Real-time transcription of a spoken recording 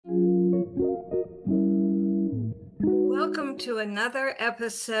Welcome to another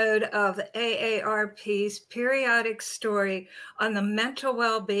episode of AARP's periodic story on the mental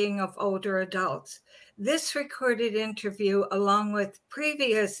well-being of older adults. This recorded interview, along with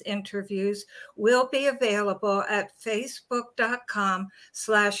previous interviews, will be available at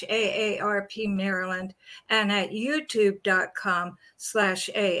facebook.com/AARP Maryland and at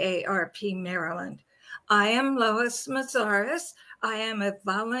youtube.com/AARP Maryland. I am Lois Mazzaris. I am a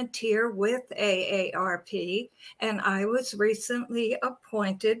volunteer with AARP, and I was recently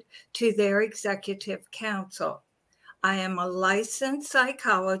appointed to their executive council. I am a licensed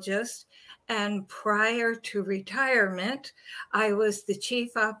psychologist, and prior to retirement, I was the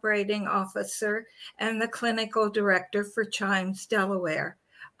chief operating officer and the clinical director for Chimes, Delaware.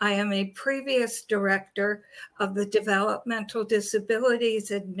 I am a previous director of the Developmental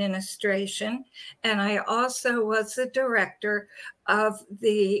Disabilities Administration, and I also was the director of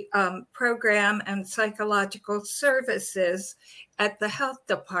the program and psychological services at the health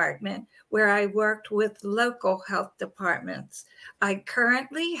department, where I worked with local health departments. I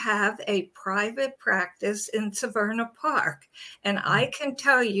currently have a private practice in Severna Park, and I can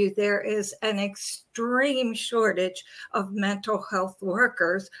tell you there is an extreme shortage of mental health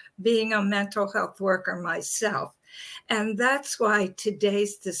workers, being a mental health worker myself. And that's why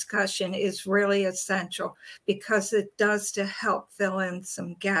today's discussion is really essential, because it does to help fill in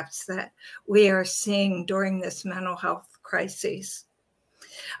some gaps that we are seeing during this mental health crisis.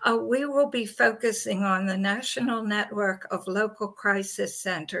 We will be focusing on the national network of local crisis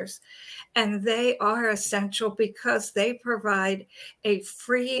centers, and they are essential because they provide a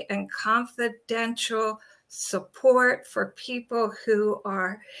free and confidential support for people who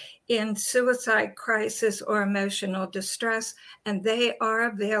are in suicide crisis or emotional distress, and they are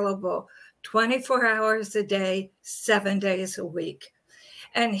available 24 hours a day, 7 days a week.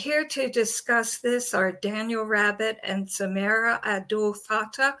 And here to discuss this are Daniel Rabbit and Samara Abdul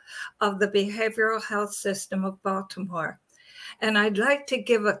Fattah of the Behavioral Health System of Baltimore. And I'd like to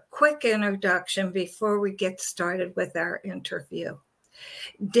give a quick introduction before we get started with our interview.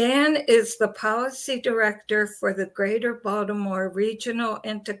 Dan is the policy director for the Greater Baltimore Regional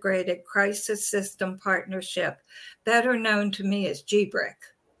Integrated Crisis System Partnership, better known to me as GBRIC.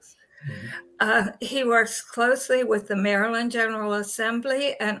 He works closely with the Maryland General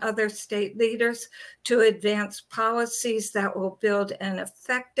Assembly and other state leaders to advance policies that will build an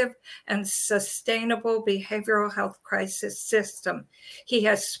effective and sustainable behavioral health crisis system. He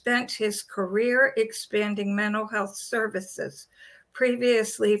has spent his career expanding mental health services,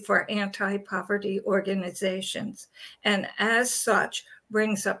 previously for anti-poverty organizations, and as such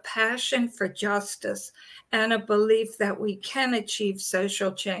brings a passion for justice and a belief that we can achieve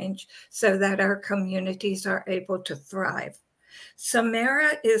social change so that our communities are able to thrive.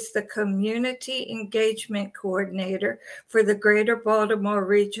 Samara is the Community Engagement Coordinator for the Greater Baltimore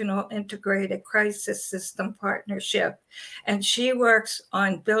Regional Integrated Crisis System Partnership, and she works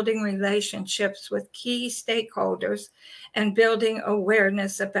on building relationships with key stakeholders and building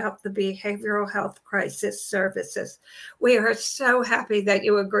awareness about the behavioral health crisis services. We are so happy that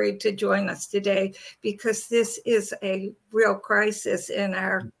you agreed to join us today, because this is a real crisis in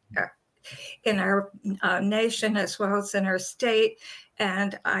our nation as well as in our state.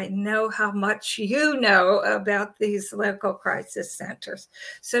 And I know how much you know about these local crisis centers.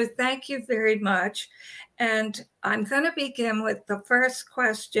 So thank you very much. And I'm going to begin with the first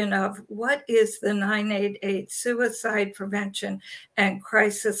question of what is the 988 Suicide Prevention and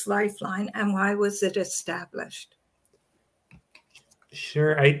Crisis Lifeline, and why was it established?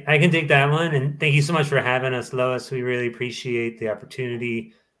 Sure, I can take that one. And thank you so much for having us, Lois. We really appreciate the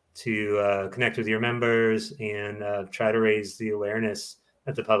opportunity to connect with your members and try to raise the awareness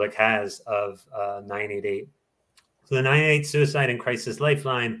that the public has of 988. So the 988 Suicide and Crisis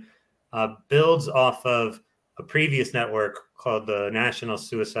Lifeline builds off of a previous network called the National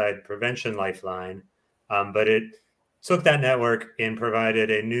Suicide Prevention Lifeline, but it took that network and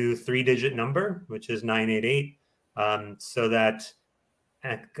provided a new 3-digit number, which is 988, so that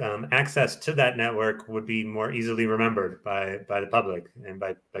access to that network would be more easily remembered by the public and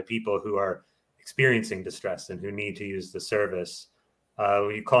by people who are experiencing distress and who need to use the service.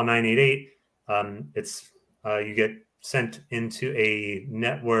 When you call 988, you get sent into a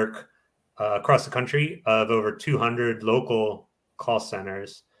network across the country of over 200 local call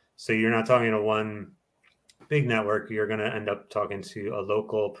centers. So you're not talking to one big network. You're going to end up talking to a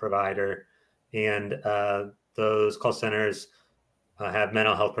local provider, and those call centers have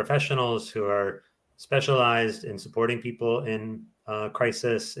mental health professionals who are specialized in supporting people in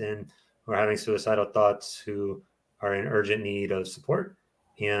crisis and who are having suicidal thoughts, who are in urgent need of support.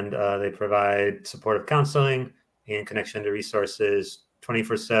 And they provide supportive counseling and connection to resources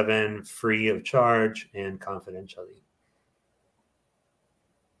 24/7, free of charge and confidentially.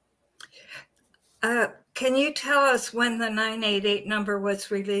 Can you tell us when the 988 number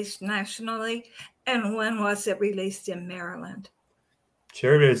was released nationally, and when was it released in Maryland?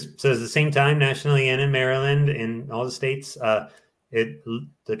 Sure. So it's the same time nationally and in Maryland, in all the states.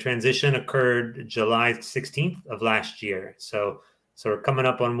 The transition occurred July 16th of last year. So we're coming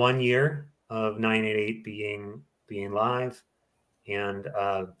up on 1 year of 988 being live, and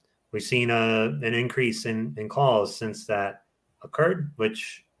we've seen an increase in calls since that occurred,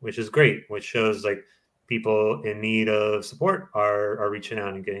 which is great, which shows like people in need of support are reaching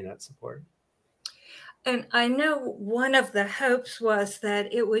out and getting that support. And I know one of the hopes was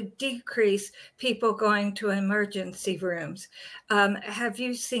that it would decrease people going to emergency rooms. Have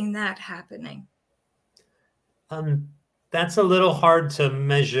you seen that happening? That's a little hard to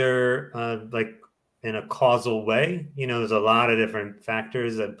measure, like in a causal way. There's a lot of different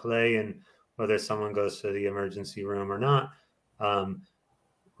factors at play in whether someone goes to the emergency room or not.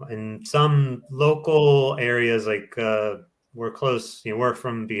 In some local areas, like we're close, we're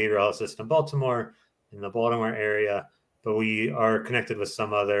from behavioral health system Baltimore, in the Baltimore area, but we are connected with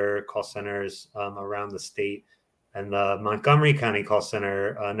some other call centers around the state. And the Montgomery County call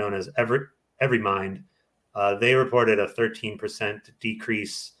center, known as EveryMind, they reported a 13%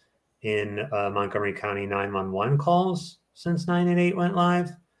 decrease in Montgomery County 911 calls since 988 went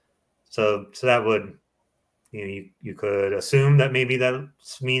live. So that would, you could assume that maybe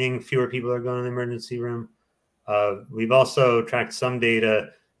that's meaning fewer people are going to the emergency room. We've also tracked some data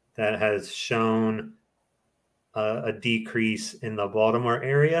that has shown a decrease in the Baltimore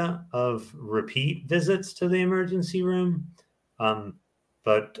area of repeat visits to the emergency room.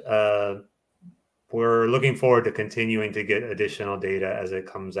 But we're looking forward to continuing to get additional data as it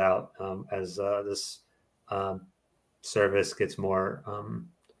comes out, as this service gets more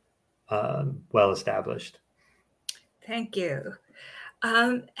well established. Thank you.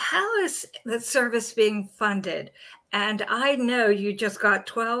 How is the service being funded? And I know you just got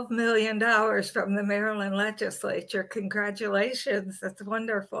 $12 million from the Maryland legislature. Congratulations. That's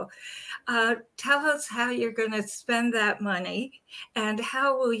wonderful. Tell us how you're going to spend that money, and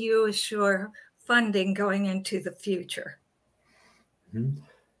how will you assure funding going into the future? Mm-hmm.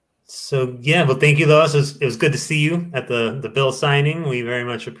 So, yeah, well, thank you, Lois. It was good to see you at the bill signing. We very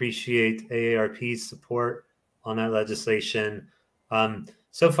much appreciate AARP's support on that legislation.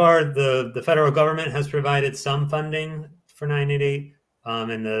 So far, the federal government has provided some funding for 988,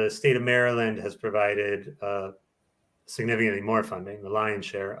 and the state of Maryland has provided significantly more funding, the lion's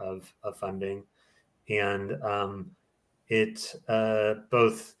share of funding. And it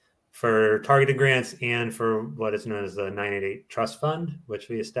both for targeted grants and for what is known as the 988 Trust Fund, which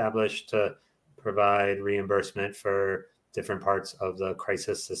we established to provide reimbursement for different parts of the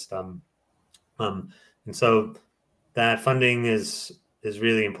crisis system. And so that funding is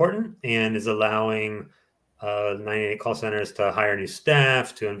really important and is allowing 988 call centers to hire new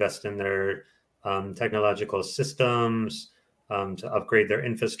staff, to invest in their technological systems, to upgrade their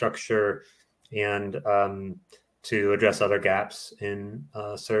infrastructure, and to address other gaps in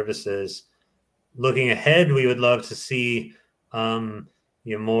services. Looking ahead, we would love to see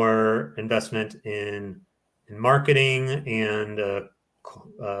more investment in marketing and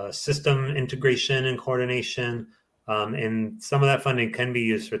system integration and coordination. And some of that funding can be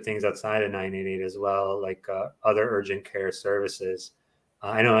used for things outside of 988 as well, like other urgent care services.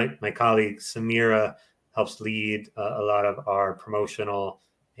 I know my colleague Samira helps lead a lot of our promotional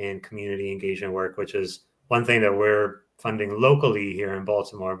and community engagement work, which is one thing that we're funding locally here in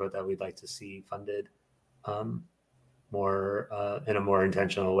Baltimore, but that we'd like to see funded more in a more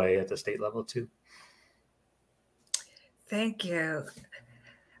intentional way at the state level too. Thank you.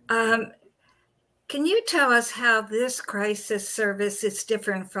 Can you tell us how this crisis service is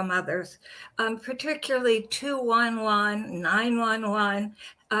different from others, particularly 211, 911?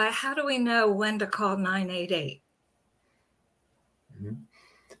 How do we know when to call 988? Mm-hmm.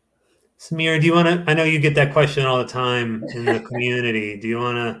 Samira, do you want to? I know you get that question all the time in the community. Do you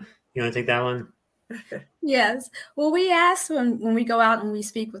want to take that one? Yes. Well, we ask when we go out and we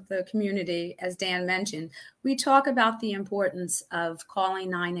speak with the community, as Dan mentioned, we talk about the importance of calling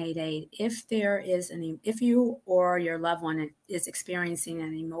 988 if there is if you or your loved one is experiencing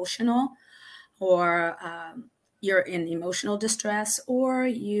an emotional, or you're in emotional distress, or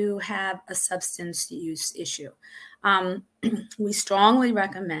you have a substance use issue. We strongly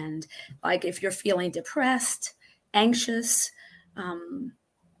recommend, like if you're feeling depressed, anxious,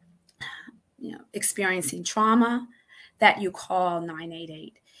 experiencing trauma, that you call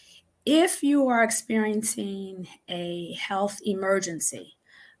 988. If you are experiencing a health emergency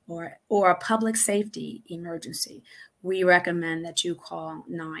or a public safety emergency, we recommend that you call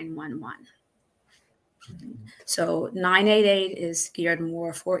 911. So 988 is geared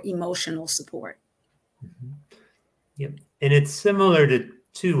more for emotional support. Yep. And it's similar to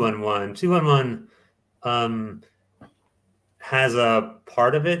 211. 211 has a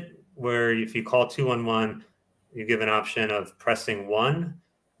part of it where if you call 211, you give an option of pressing 1,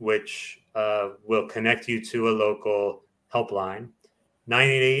 which will connect you to a local helpline.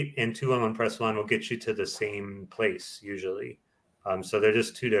 988 and 211 press 1 will get you to the same place usually. So they're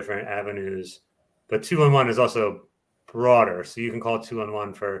just two different avenues. But 211 is also broader. So you can call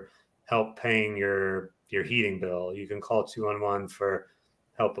 211 for help paying your heating bill. You can call 211 for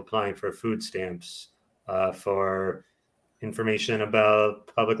help applying for food stamps, for information about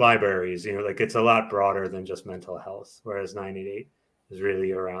public libraries. You know, like it's a lot broader than just mental health, whereas 988 is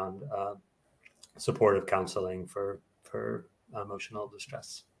really around supportive counseling for emotional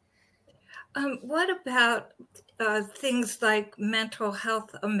distress. What about things like Mental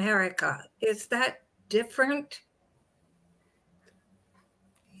Health America? Is that different?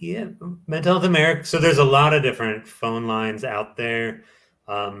 Yeah, Mental Health America. So there's a lot of different phone lines out there.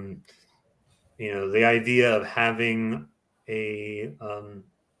 You know, the idea of having a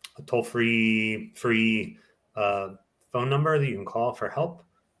toll-free phone number that you can call for help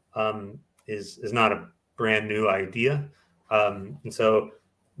is not a brand new idea. And so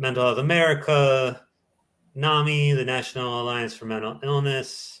Mental Health America, NAMI, the National Alliance for Mental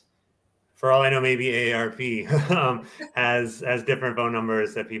Illness, for all I know, maybe AARP has different phone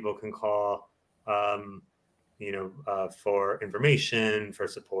numbers that people can call, you know, for information, for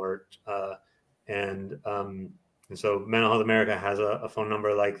support, and so Mental Health America has a phone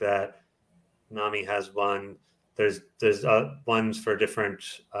number like that. NAMI has one. There's ones for different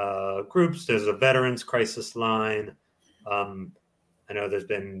groups. There's a veterans crisis line. I know there's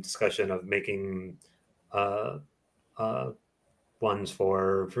been discussion of making ones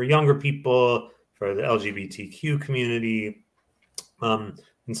for younger people, for the LGBTQ community. And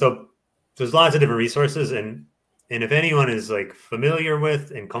so there's lots of different resources. And if anyone is like familiar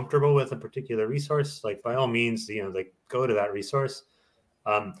with and comfortable with a particular resource, like by all means, you know, like go to that resource.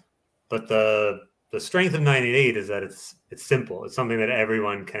 But the strength of 988 is that it's simple. It's something that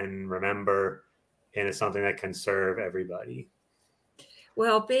everyone can remember, and it's something that can serve everybody.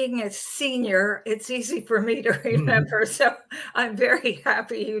 Well, being a senior, it's easy for me to remember. So I'm very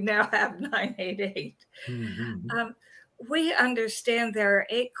happy you now have 988. We understand there are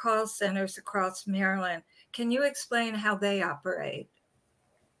 8 call centers across Maryland. Can you explain how they operate?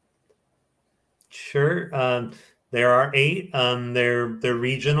 Sure. There are 8. They're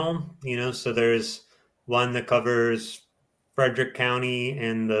regional, you know, so there's one that covers Frederick County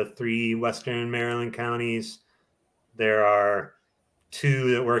and the 3 Western Maryland counties. There are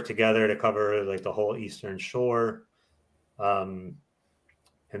 2 that work together to cover like the whole Eastern Shore. And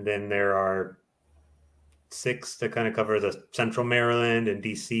then there are 6 that kind of cover the Central Maryland and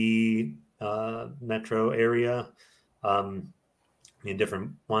DC metro area. In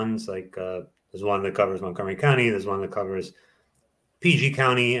different ones, like there's one that covers Montgomery County. There's one that covers PG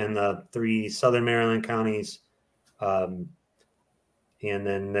County and the 3 Southern Maryland counties. And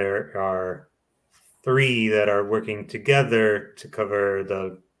then there are 3 that are working together to cover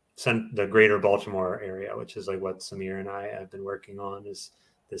the greater Baltimore area, which is like what Samir and I have been working on, is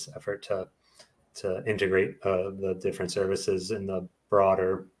this effort to integrate the different services in the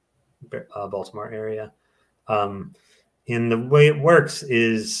broader Baltimore area. And the way it works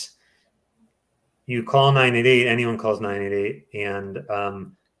is you call 988, anyone calls 988,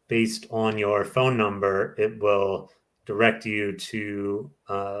 and based on your phone number, it will direct you to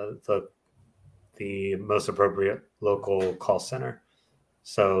the most appropriate local call center.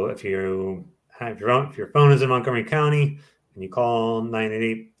 So if your phone is in Montgomery County and you call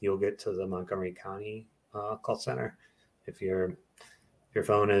 988, you'll get to the Montgomery County call center. If your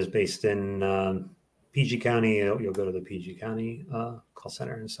phone is based in PG County, you'll go to the PG County call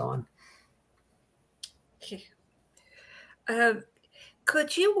center, and so on.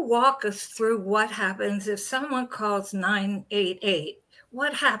 Could you walk us through what happens if someone calls 988?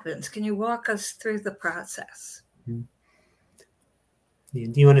 What happens? Can you walk us through the process? Do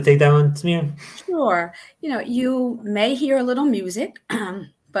you want to take that one, Samir? Sure. You know, you may hear a little music,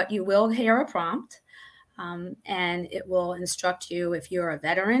 but you will hear a prompt, and it will instruct you, if you're a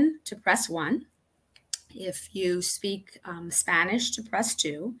veteran, to press 1. If you speak Spanish, to press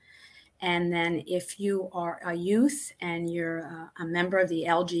 2. And then if you are a youth and you're a member of the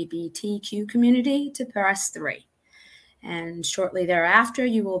LGBTQ community, to press 3. And shortly thereafter,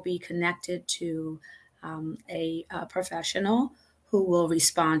 you will be connected to a professional who will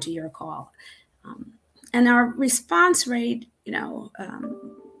respond to your call. And our response rate,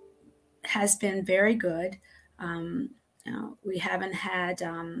 has been very good. We haven't had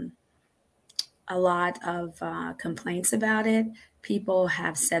a lot of complaints about it. People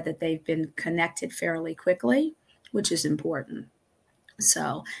have said that they've been connected fairly quickly, which is important.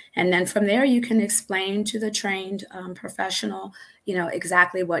 So, and then from there, you can explain to the trained professional,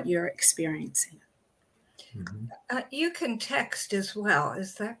 exactly what you're experiencing. Mm-hmm. You can text as well.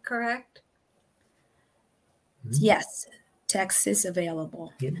 Is that correct? Mm-hmm. Yes, text is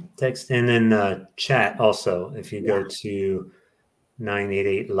available. Yeah, text, and then chat also. If you go to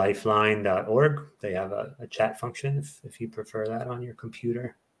 988lifeline.org, they have a chat function if you prefer that on your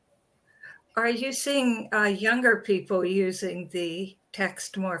computer. Are you seeing younger people using the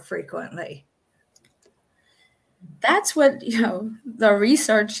text more frequently? That's what the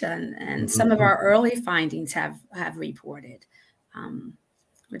research and some of our early findings have reported,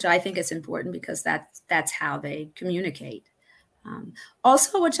 which I think is important because that's how they communicate.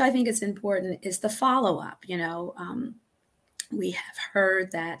 Also, which I think is important is the follow-up. We have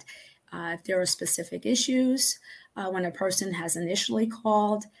heard that if there are specific issues when a person has initially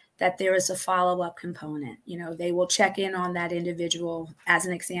called, that there is a follow-up component. They will check in on that individual. As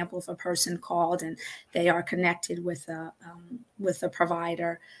an example, if a person called and they are connected with a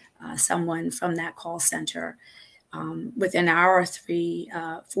provider, someone from that call center within our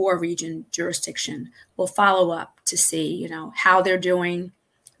 4 region jurisdiction, we'll follow up to see, how they're doing,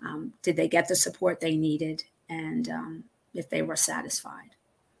 did they get the support they needed, and if they were satisfied.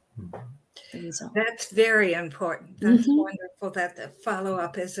 That's very important. That's wonderful that the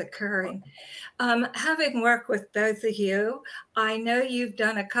follow-up is occurring. Having worked with both of you, I know you've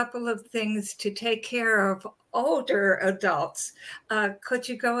done a couple of things to take care of older adults. Could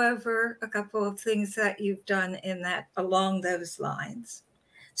you go over a couple of things that you've done along those lines?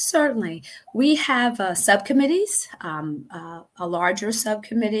 Certainly. We have subcommittees, a larger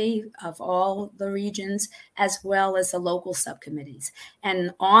subcommittee of all the regions, as well as the local subcommittees.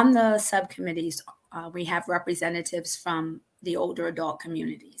 And on the subcommittees, we have representatives from the older adult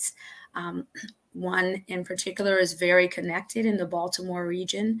communities. One in particular is very connected in the Baltimore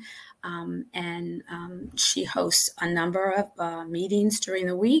region, and she hosts a number of meetings during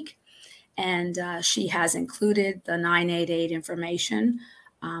the week. And she has included the 988 information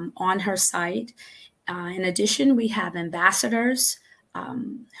on her site. In addition, we have ambassadors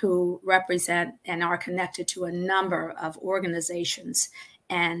who represent and are connected to a number of organizations,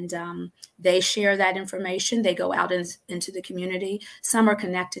 and they share that information. They go out into the community. Some are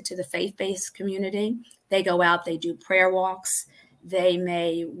connected to the faith-based community. They go out, they do prayer walks. They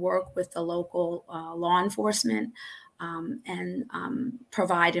may work with the local law enforcement and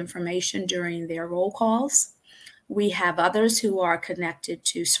provide information during their roll calls. We have others who are connected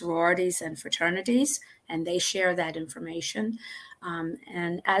to sororities and fraternities, and they share that information.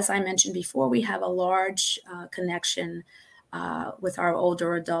 And as I mentioned before, we have a large connection with our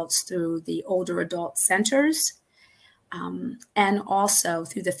older adults through the older adult centers and also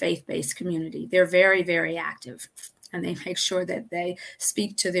through the faith-based community. They're very, very active, and they make sure that they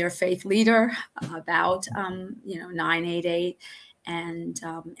speak to their faith leader about 988. And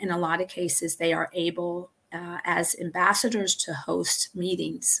in a lot of cases, they are able as ambassadors to host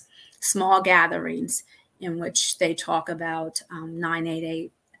meetings, small gatherings in which they talk about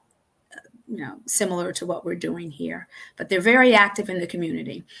 988, similar to what we're doing here. But they're very active in the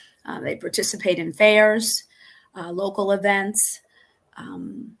community. They participate in fairs, local events,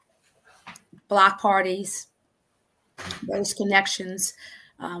 block parties, those connections.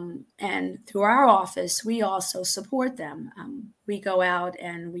 And through our office, we also support them. We go out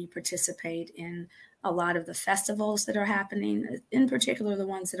and we participate in a lot of the festivals that are happening, in particular the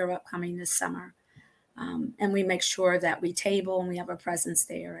ones that are upcoming this summer. And we make sure that we table and we have a presence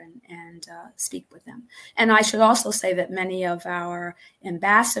there and speak with them. And I should also say that many of our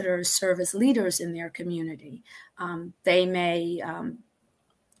ambassadors serve as leaders in their community. They may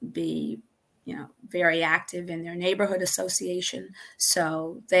be very active in their neighborhood association.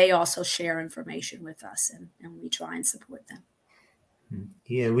 So they also share information with us, and we try and support them.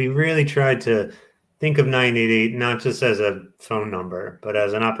 Yeah, we really tried to think of 988 not just as a phone number, but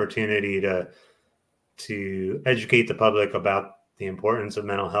as an opportunity to educate the public about the importance of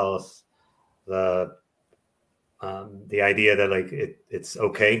mental health, the idea that it's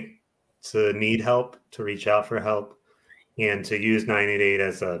okay to need help, to reach out for help, and to use 988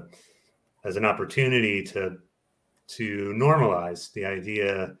 as an opportunity to normalize the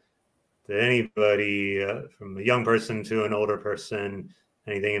idea that anybody, from a young person to an older person,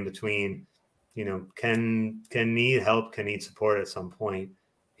 anything in between, you know, can need help, can need support at some point.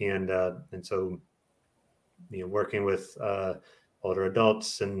 And so, you know, working with older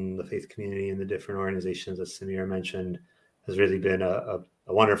adults and the faith community and the different organizations that Samira mentioned has really been a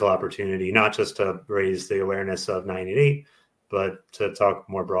wonderful opportunity, not just to raise the awareness of 988, but to talk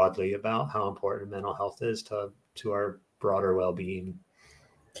more broadly about how important mental health is to our broader well-being.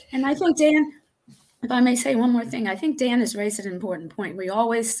 And I think, Dan, if I may say one more thing, I think Dan has raised an important point. We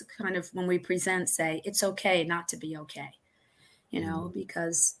always kind of, when we present, say it's okay not to be okay, you know,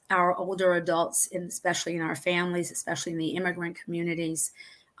 because our older adults, especially in our families, especially in the immigrant communities,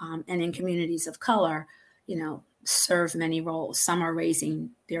 and in communities of color, you know, serve many roles. Some are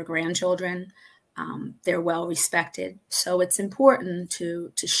raising their grandchildren. They're well respected. So it's important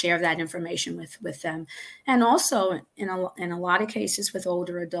to share that information with them. And also in a lot of cases with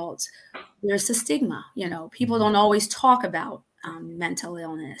older adults, there's a stigma, you know, people don't always talk about mental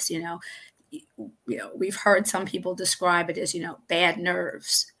illness, you know, we've heard some people describe it as, you know, bad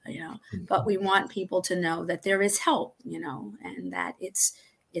nerves, you know, but we want people to know that there is help, you know, and that it's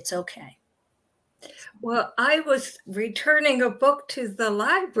okay. Well, I was returning a book to the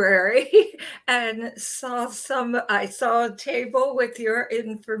library and I saw a table with your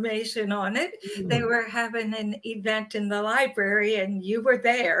information on it. They were having an event in the library and you were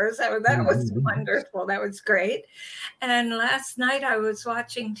there. So that was wonderful. That was great. And last night I was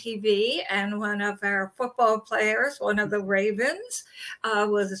watching TV and one of our football players, one of the Ravens,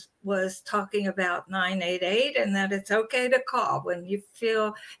 was talking about 988 and that it's okay to call when you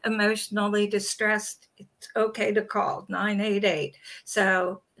feel emotionally distressed. It's okay to call 988.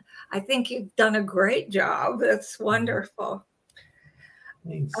 So I think you've done a great job. That's wonderful.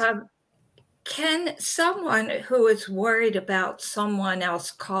 Thanks. Can someone who is worried about someone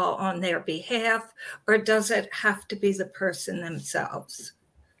else call on their behalf, or does it have to be the person themselves?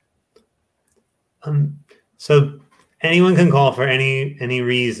 So anyone can call for any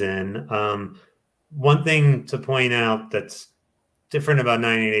reason. One thing to point out that's different about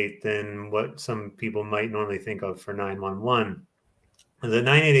 988 than what some people might normally think of for 911 is that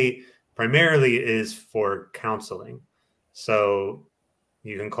 988 primarily is for counseling. So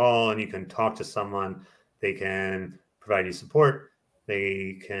you can call and you can talk to someone. They can provide you support.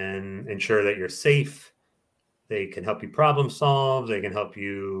 They can ensure that you're safe. They can help you problem solve. They can help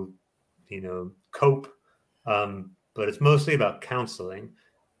you, you know, cope. But it's mostly about counseling.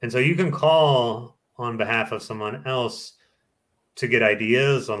 And so you can call on behalf of someone else to get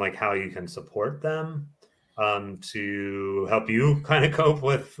ideas on like how you can support them, to help you kind of cope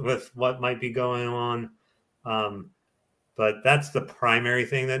with what might be going on. But that's the primary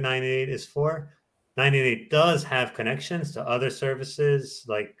thing that 988 is for. 988 does have connections to other services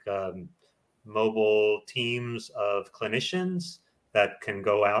like mobile teams of clinicians that can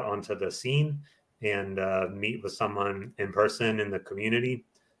go out onto the scene and meet with someone in person in the community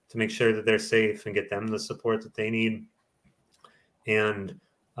to make sure that they're safe and get them the support that they need. And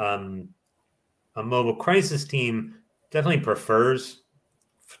a mobile crisis team definitely prefers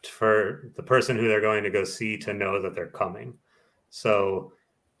for the person who they're going to go see to know that they're coming. So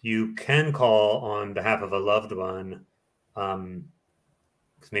you can call on behalf of a loved one,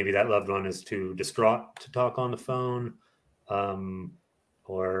 because maybe that loved one is too distraught to talk on the phone,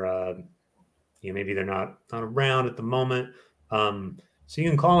 or you know, maybe they're not around at the moment. So you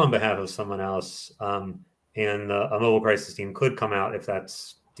can call on behalf of someone else, and a mobile crisis team could come out if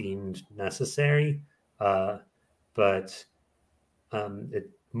that's deemed necessary. But it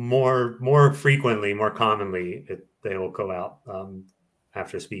more frequently, more commonly, they will go out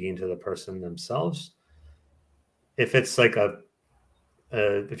after speaking to the person themselves. If it's like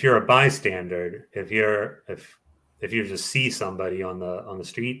if you're a bystander, if you just see somebody on the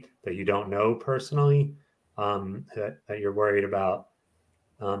street that you don't know personally, that you're worried about,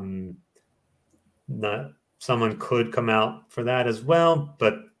 someone could come out for that as well,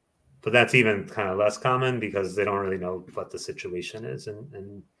 but that's even kind of less common because they don't really know what the situation is,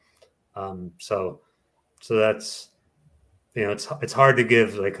 and so that's, you know, it's hard to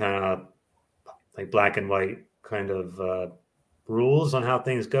give like kind of like black and white kind of rules on how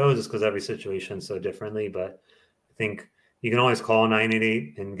things go, just because every situation is so differently. But I think you can always call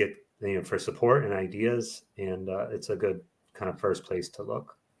 988 and get, you know, for support and ideas, and it's a good kind of first place to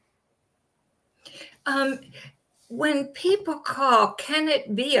look. When people call, can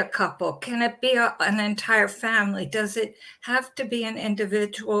it be a couple? Can it be an entire family? Does it have to be an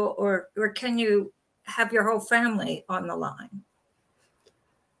individual, or can you have your whole family on the line?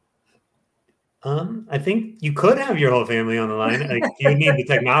 I think you could have your whole family on the line. Like you need the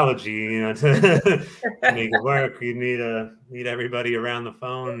technology, to make it work. You need everybody around the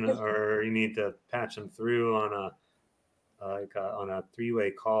phone, or you need to patch them through on a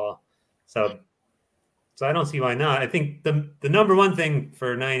three-way call. So I don't see why not. I think the number one thing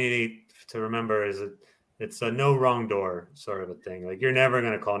for 988 to remember is it's a no wrong door sort of a thing. Like you're never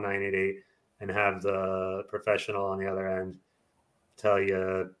going to call 988 and have the professional on the other end tell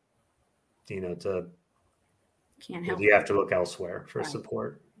you, to Can't help you have to look elsewhere for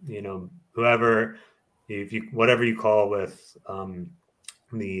support. Whatever you call with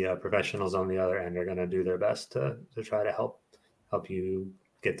the professionals on the other end are going to do their best to try to help you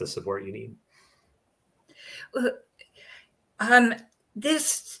get the support you need.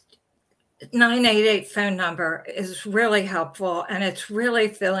 This 988 phone number is really helpful, and it's really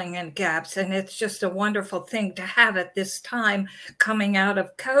filling in gaps, and it's just a wonderful thing to have at this time coming out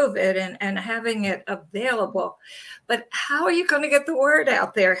of COVID and having it available. But how are you going to get the word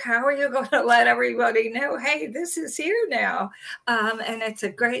out there? How are you going to let everybody know, hey, this is here now, and it's a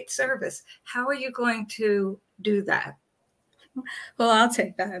great service? How are you going to do that? Well, I'll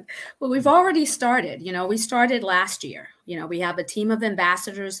take that. Well, we've already started. We started last year. We have a team of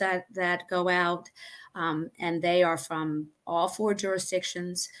ambassadors that go out, and they are from all 4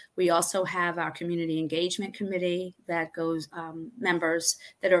 jurisdictions. We also have our community engagement committee that goes members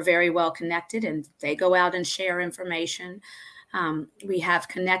that are very well connected, and they go out and share information. We have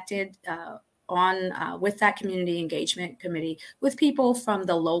connected with that community engagement committee with people from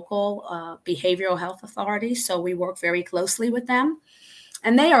the local behavioral health authorities. So we work very closely with them,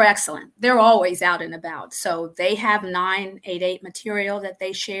 and they are excellent. They're always out and about. So they have 988 material that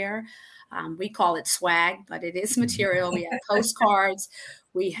they share. We call it swag, but it is material. We have postcards.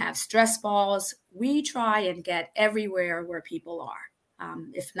 We have stress balls. We try and get everywhere where people are,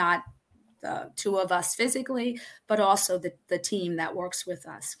 if not the 2 of us physically, but also the team that works with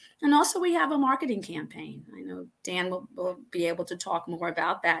us. And also we have a marketing campaign. I know Dan will be able to talk more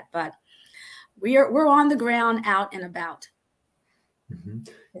about that, but we're on the ground, out and about. Mm-hmm.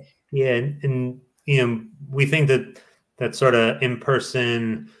 Yeah. And we think that sort of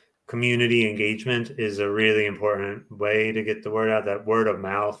in-person community engagement is a really important way to get the word out. That word of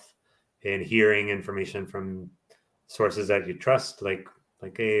mouth and hearing information from sources that you trust, like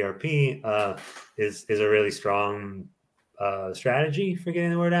AARP, is a really strong strategy for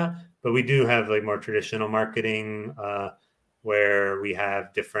getting the word out. But we do have more traditional marketing where we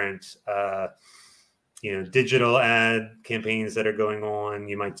have different digital ad campaigns that are going on.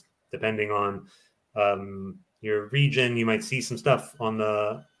 You might, depending on your region, you might see some stuff on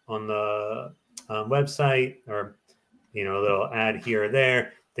the website, or a little ad here or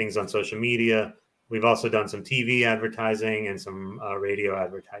there, things on social media. We've also done some TV advertising and some radio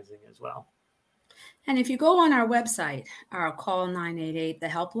advertising as well. And if you go on our website, our Call 988, the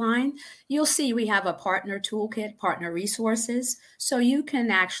helpline, you'll see we have a partner toolkit, partner resources. So you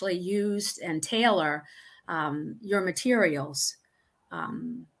can actually use and tailor your materials,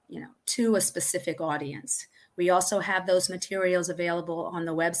 to a specific audience. We also have those materials available on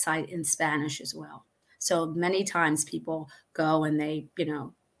the website in Spanish as well. So many times people go and they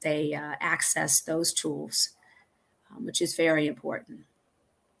access those tools, which is very important.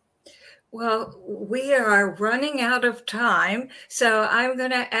 Well, we are running out of time, so I'm going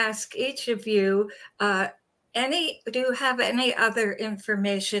to ask each of you, do you have any other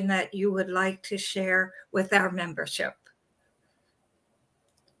information that you would like to share with our membership?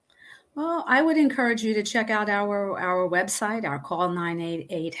 Well, I would encourage you to check out our website, our Call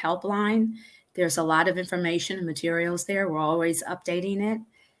 988 helpline. There's a lot of information and materials there. We're always updating it.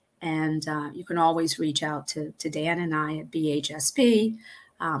 And you can always reach out to Dan and I at BHSP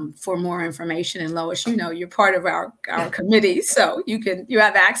for more information. And Lois, you're part of our committee, so you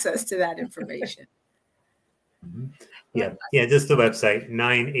have access to that information. Mm-hmm. Yeah, just the website,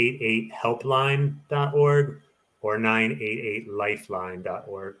 988helpline.org or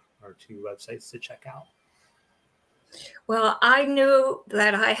 988lifeline.org are 2 websites to check out. Well, I knew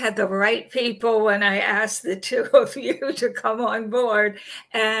that I had the right people when I asked the 2 of you to come on board,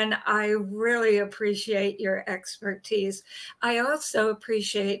 and I really appreciate your expertise. I also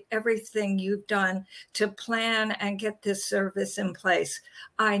appreciate everything you've done to plan and get this service in place.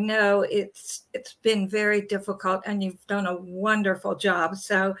 I know it's been very difficult, and you've done a wonderful job.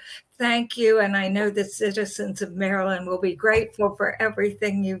 So thank you, and I know the citizens of Maryland will be grateful for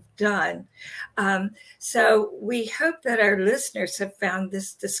everything you've done. So we hope that our listeners have found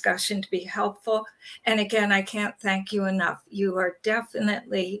this discussion to be helpful. And again, I can't thank you enough. You are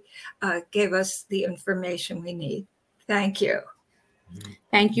definitely gave us the information we need. Thank you.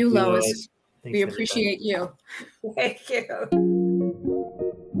 Thank you, Lois. We appreciate you. Thank you.